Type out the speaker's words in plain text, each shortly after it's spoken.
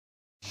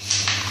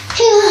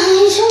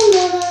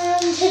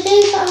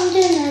today I'm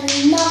doing another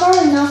video. That's what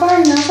I'm doing.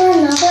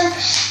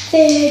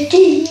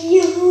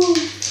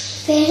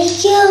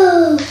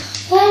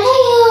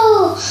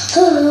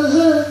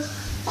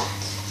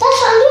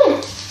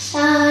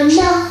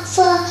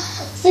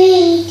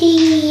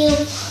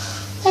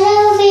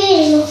 Another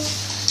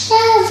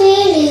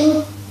video.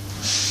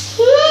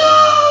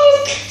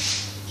 Look,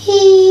 he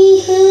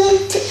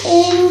hurt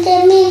in the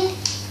mid.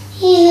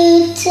 He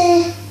hurt.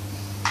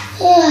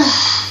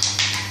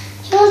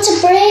 He wants to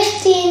brave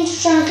the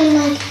dragon,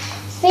 like,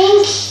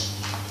 think.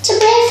 To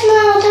brave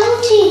now,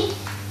 don't he?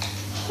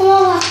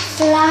 Oh,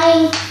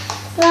 flying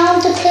around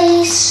the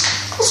place.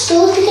 That's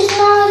good because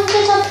now I can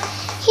get up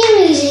here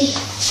easy.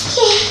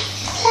 Yeah,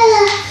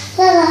 la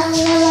la la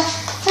la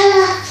la la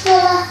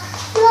la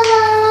la la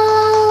la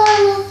la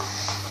la.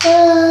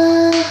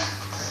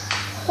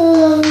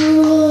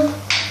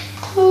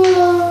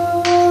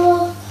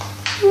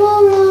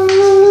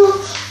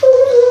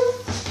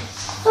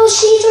 Oh,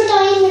 she's her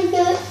diamond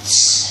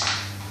boots.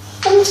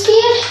 I'm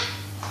scared.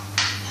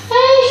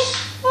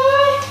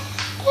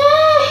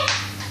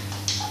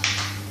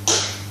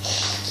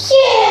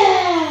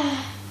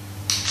 Yeah.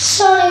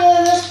 Sorry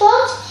about the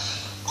spot.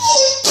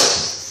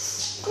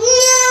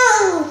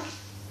 No.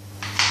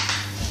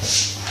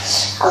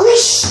 I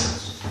wish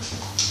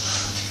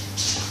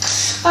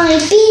I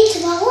beat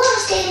the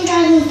last game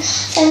dragon,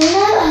 and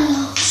now I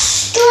go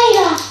straight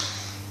up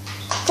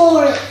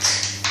for it.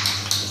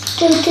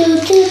 Come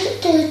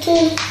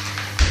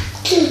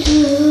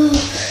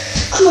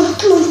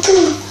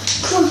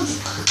on.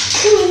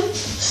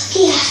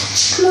 Yeah,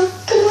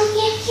 come on,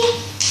 yeah.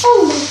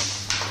 Oh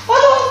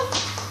no.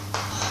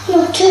 No,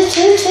 two.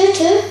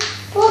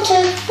 Don't I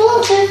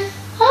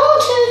want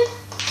to.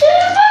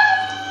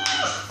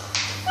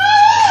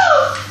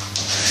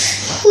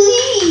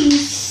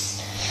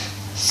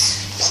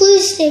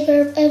 Please take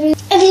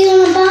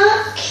everyone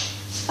back.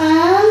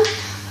 And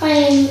I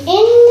am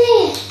in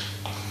there.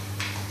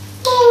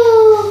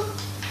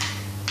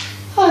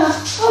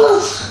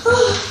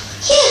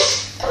 Yes,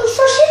 I'm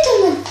first hit on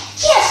them.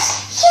 Yes.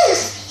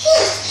 Just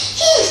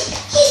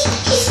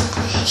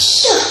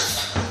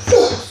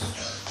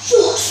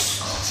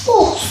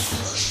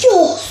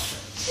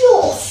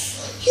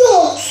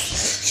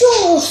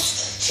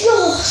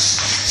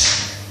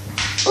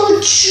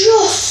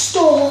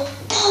stop.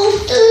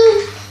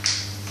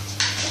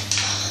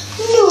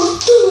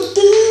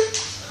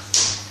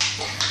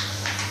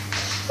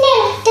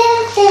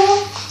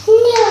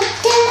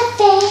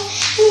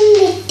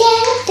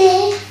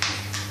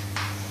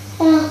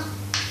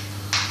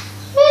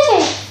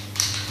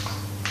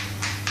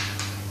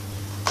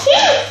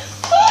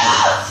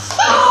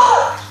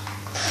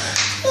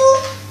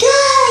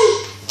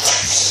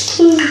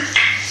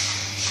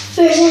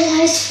 There's a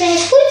nice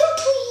fresh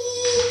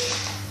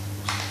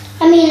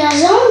I mean a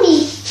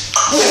zombie.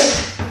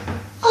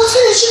 I was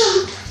gonna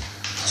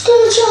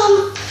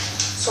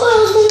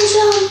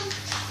jump.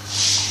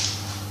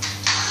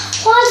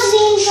 Why does the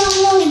angel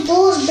always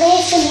blows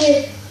breath in you?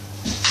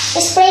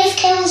 This breath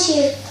kills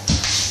you.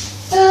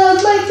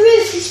 My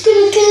breath is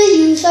gonna kill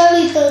you.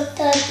 Sorry about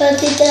that,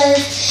 but it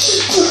does.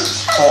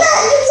 I'm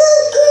not so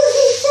good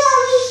at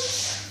zombies.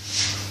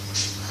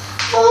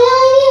 Oh,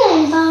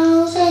 yeah,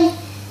 bottles and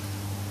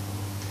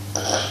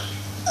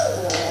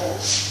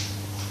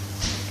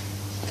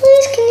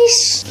please can you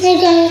stay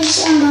guys,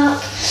 I'm back.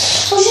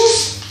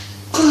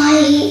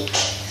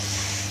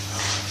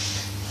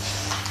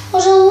 I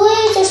was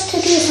away just to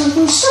do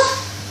some stuff.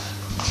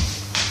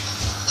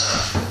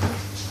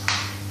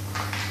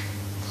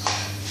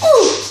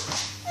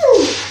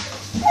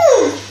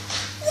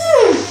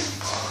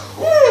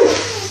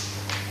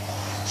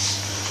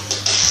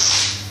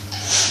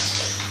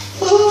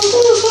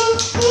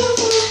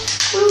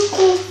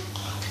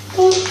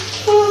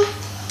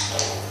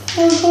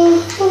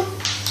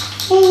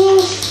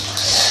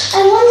 I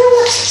wonder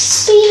what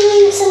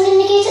experience I'm going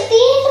to get at the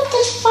end of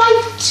this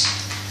fight.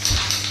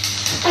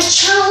 A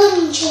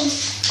challenge.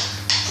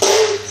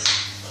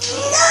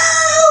 No!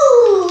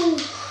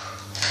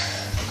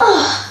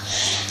 Oh,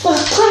 well,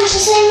 punch the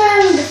same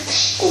round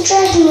the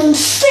dragon in the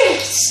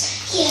face.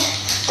 Yeah,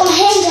 got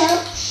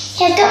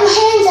my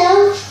hands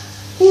out.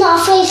 Not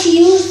afraid to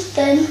use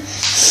them.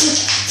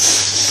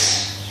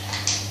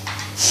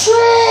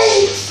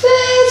 Brave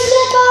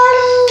the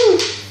battle!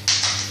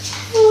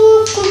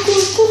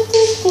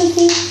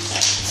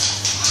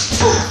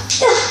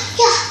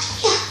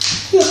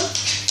 Yeah.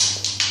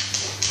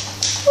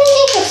 We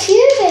make a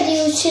few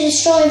videos to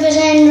destroy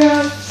Bazendra.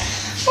 I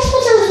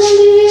thought that was going to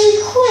be really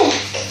quick.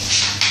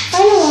 I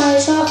know why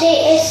it's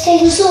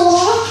taking so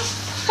long.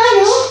 I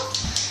know.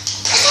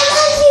 Because I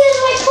like to use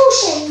my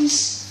potions.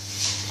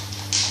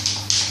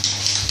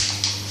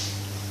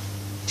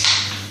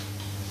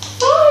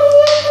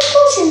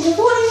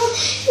 Why not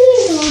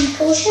use one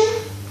potion?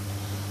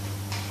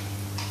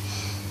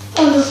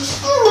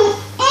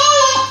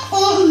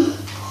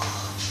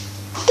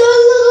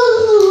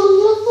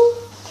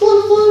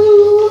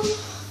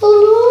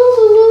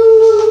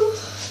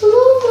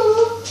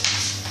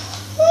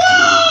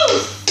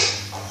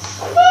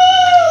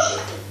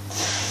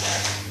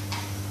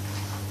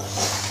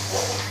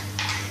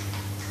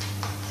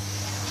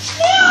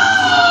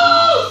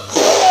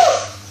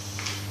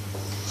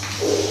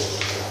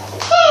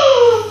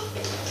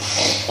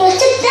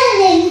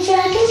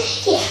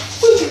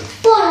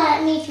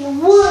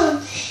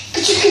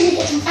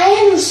 I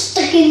am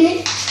sticking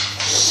it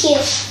here.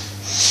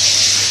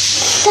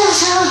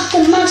 That's how the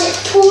magic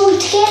tool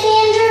to get the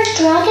Ender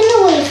Dragon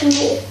away from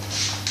you.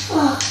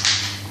 Oh.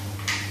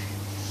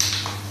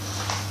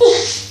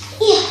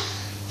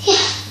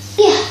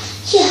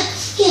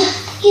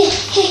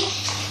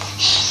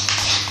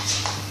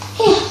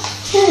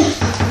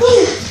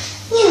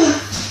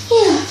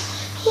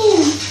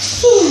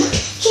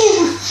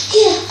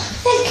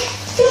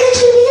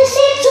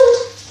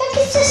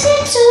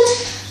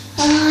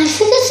 I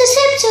think it's this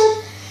episode.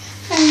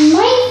 I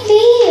might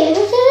be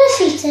able to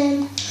defeat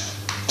him.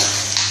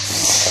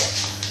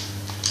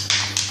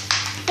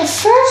 The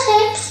first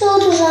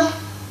episode was a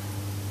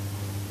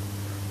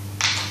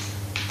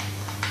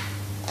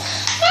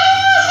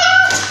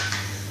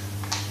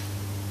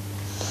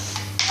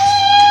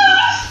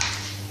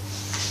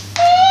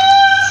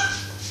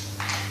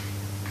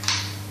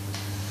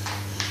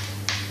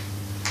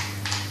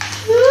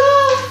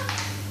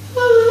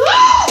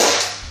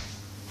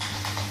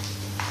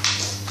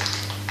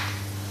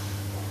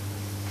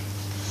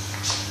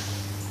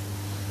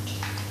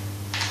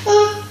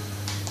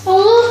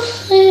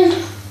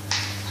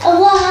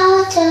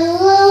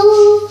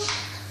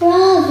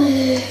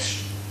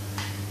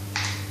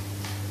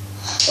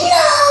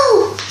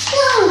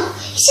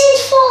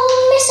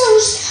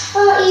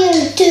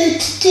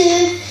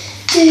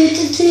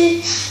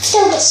so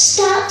it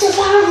starts of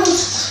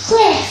arms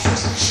left.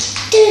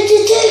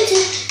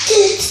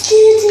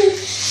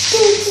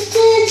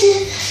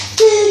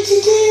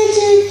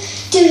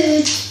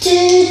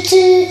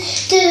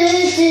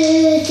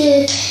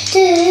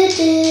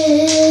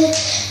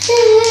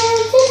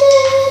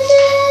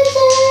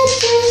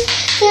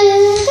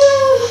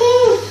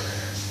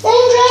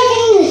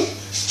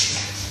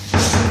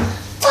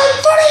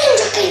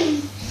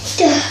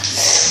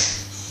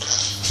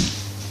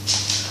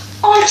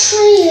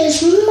 Archery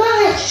is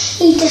my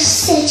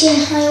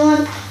decision. I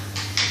want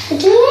to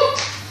do it.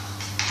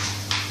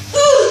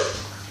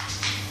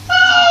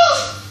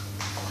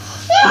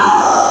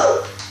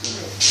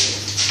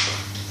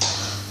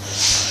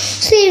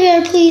 Stay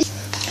there, please.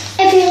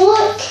 If you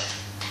look,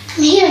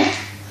 I'm here.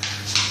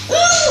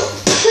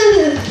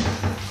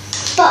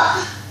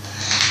 But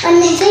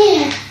I'm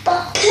there.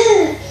 But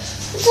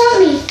what's that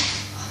mean?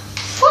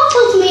 What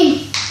does it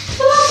mean?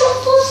 What's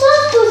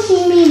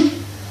that mean?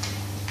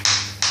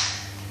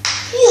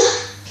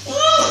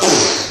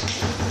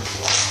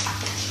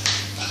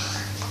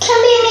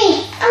 Come at me.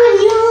 I'm in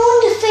your own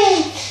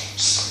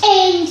defense,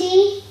 Andy.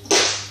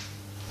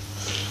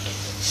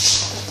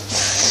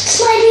 This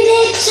might be the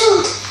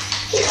episode.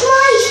 It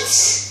might.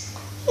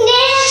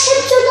 Next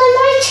episode I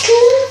might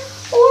kill,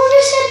 or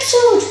this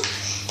episode.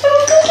 If I'm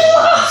good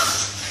enough.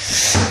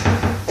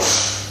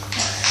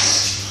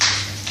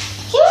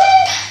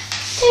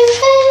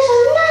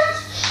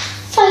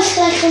 Fight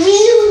like a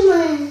real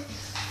man.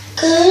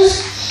 Because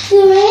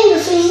your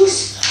end things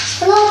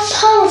are not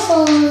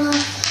powerful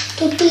enough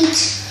to beat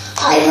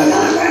iron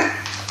armor.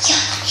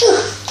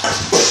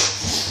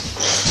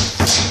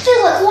 Feel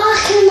like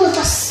walking with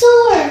a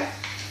sword.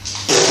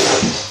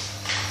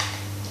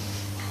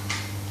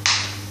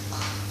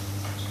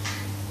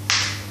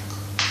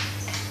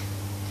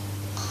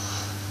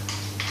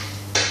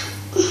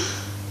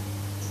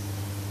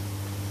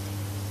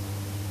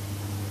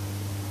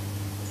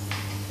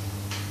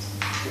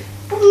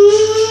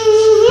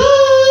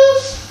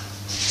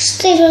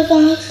 Stay there,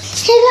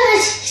 guys. Hey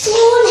guys, he's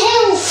low on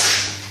health.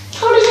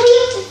 How did we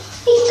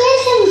can get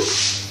him?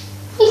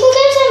 We can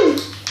get him.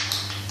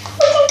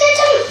 We can get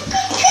him.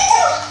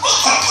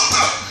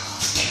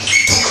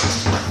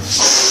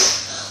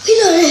 We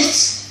got it.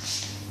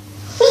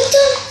 We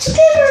done it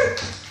together.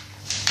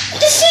 We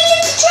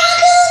defeated the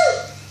dragon.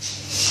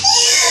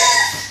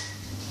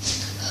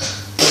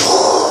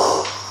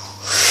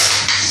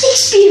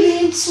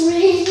 Experience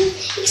rain.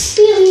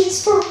 Experience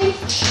for rain.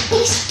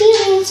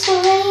 Experience for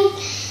rain.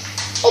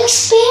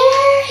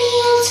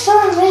 Experience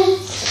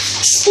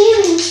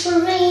for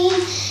rain.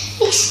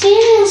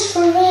 Experience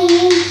for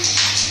rain.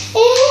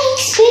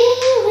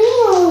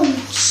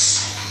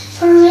 Experience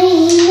for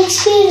rain.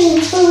 Experience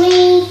for rain. Experience for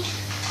rain.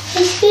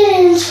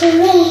 Experience for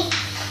rain.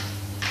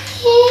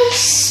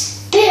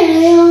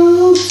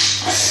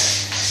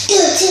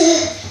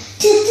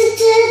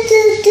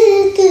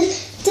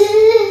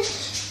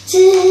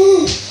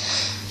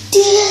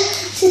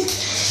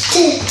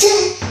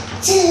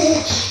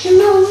 You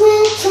know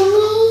when for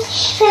me,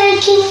 I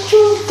can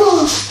do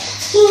both.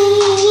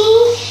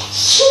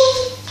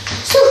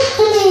 So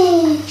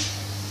funny.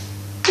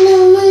 No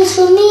one's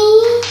for me,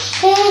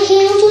 I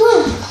can do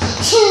it.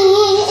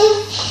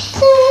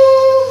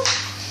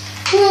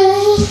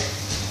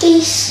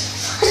 Peace.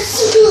 What's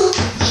the blue?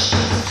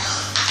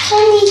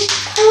 Tiny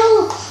crow.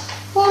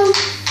 One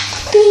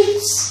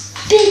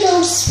big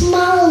or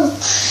small.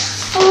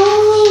 All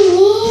we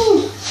need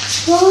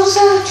was a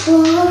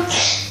drawer.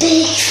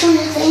 Big from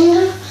the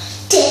finger.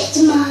 Dead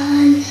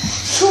man.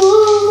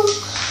 Whoa,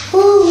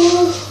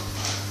 whoa,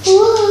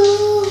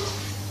 whoa.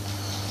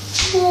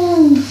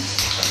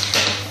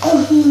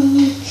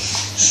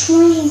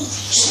 Shrine.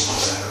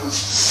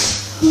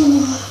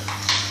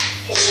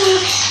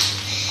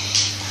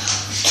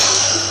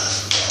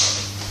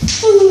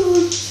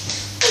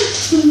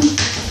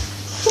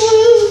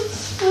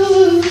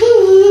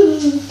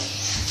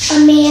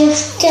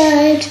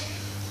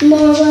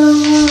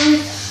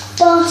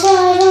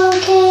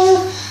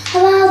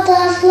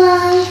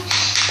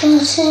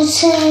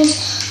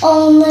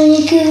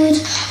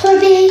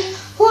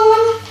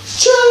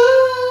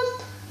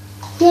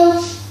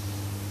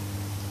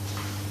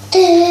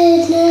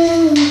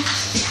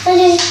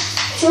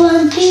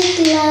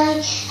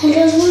 lie, and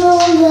doesn't know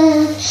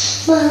well.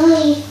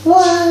 Why?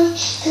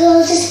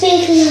 Because it's a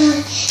big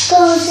lie,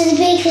 because it's a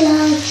big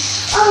lie.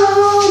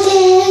 All the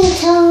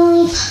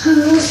time,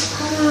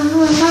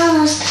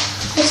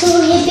 it's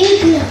only a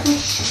big lie,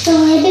 it's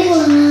only a big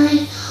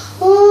lie.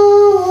 Oh,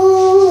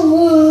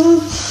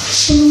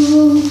 it's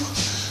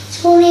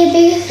only a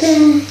big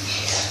lie,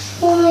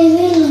 only a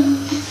big lie.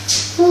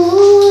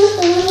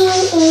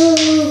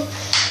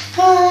 I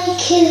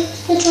killed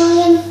the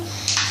dragon,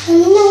 and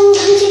no one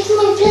can take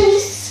my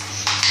place,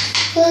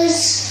 because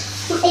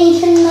I'm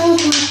even my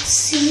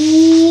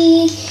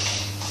see.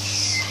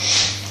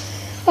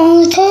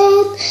 On the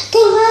top, the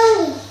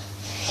world.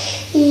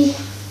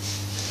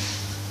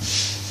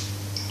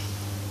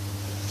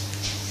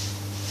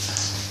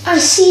 I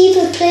see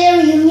the player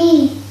you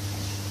mean.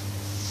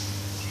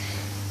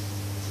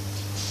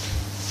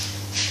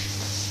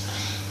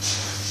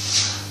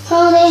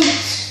 Oh,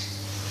 thanks.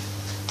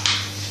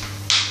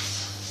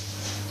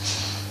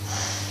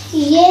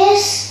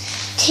 Yes,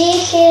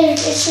 take care.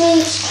 It's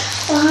reached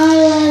a high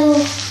level.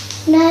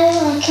 Now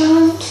I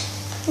can't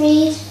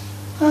read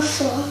our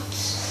thoughts.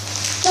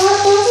 That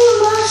doesn't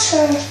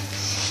matter.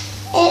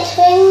 It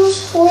means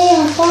we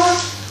are part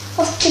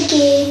of the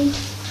game.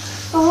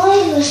 I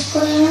was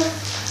player.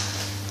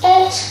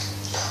 It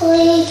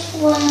played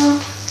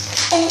well.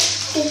 It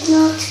did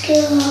not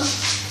give up.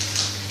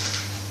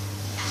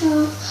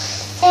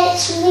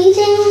 It's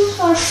reading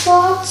our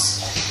thoughts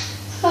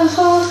and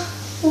how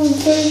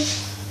they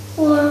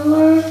were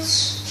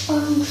words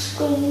on the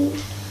screen.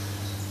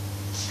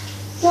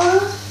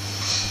 That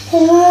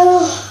is how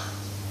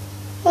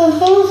I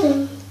hold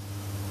them.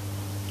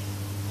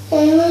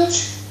 Image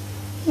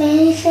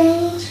many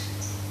things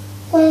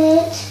when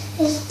it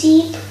is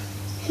deep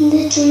in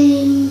the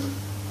dream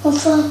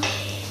of a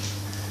game.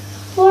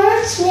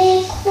 Words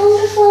make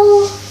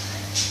wonderful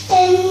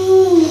in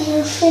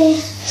their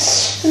face,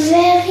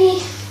 very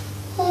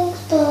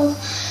flexible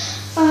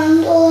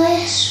and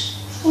less.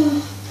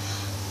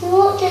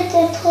 What did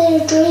the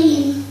player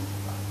dream?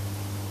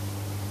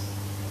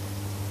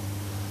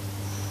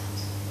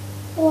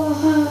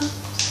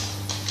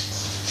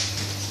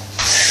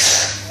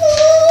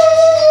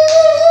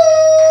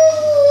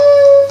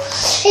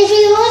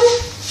 Everyone,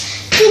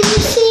 did you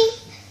see?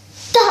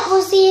 That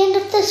was the end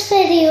of this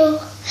video.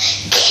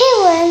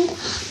 Killing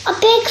a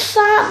big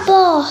fat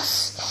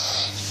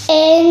boss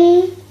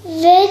in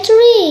the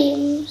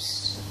dreams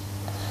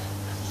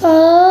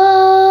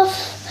of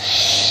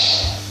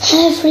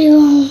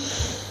everyone.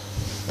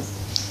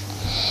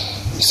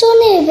 It's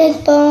only a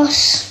big boss.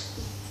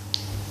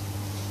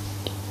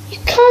 You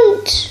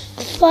can't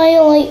fight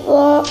like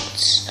that,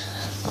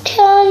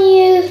 can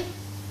you?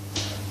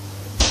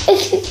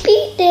 If you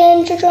beat the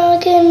Ender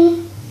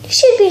Dragon, you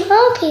should be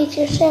happy with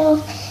yourself,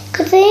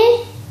 because then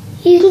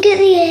you can get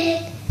the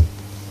egg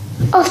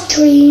of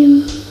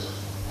dream.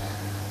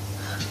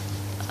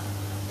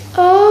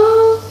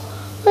 All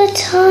the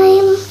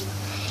time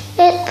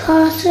it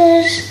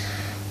passes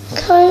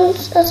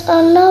counts as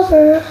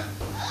another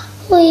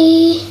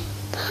wee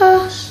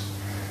pass.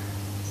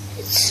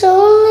 It's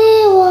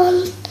only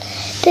one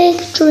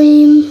big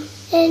dream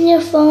in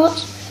your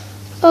thoughts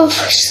of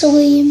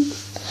sleep.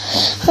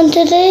 And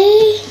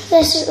today,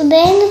 this is the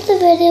end of the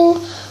video,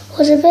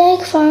 was a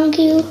big thank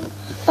you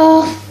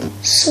of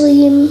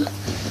Slim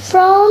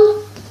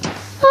from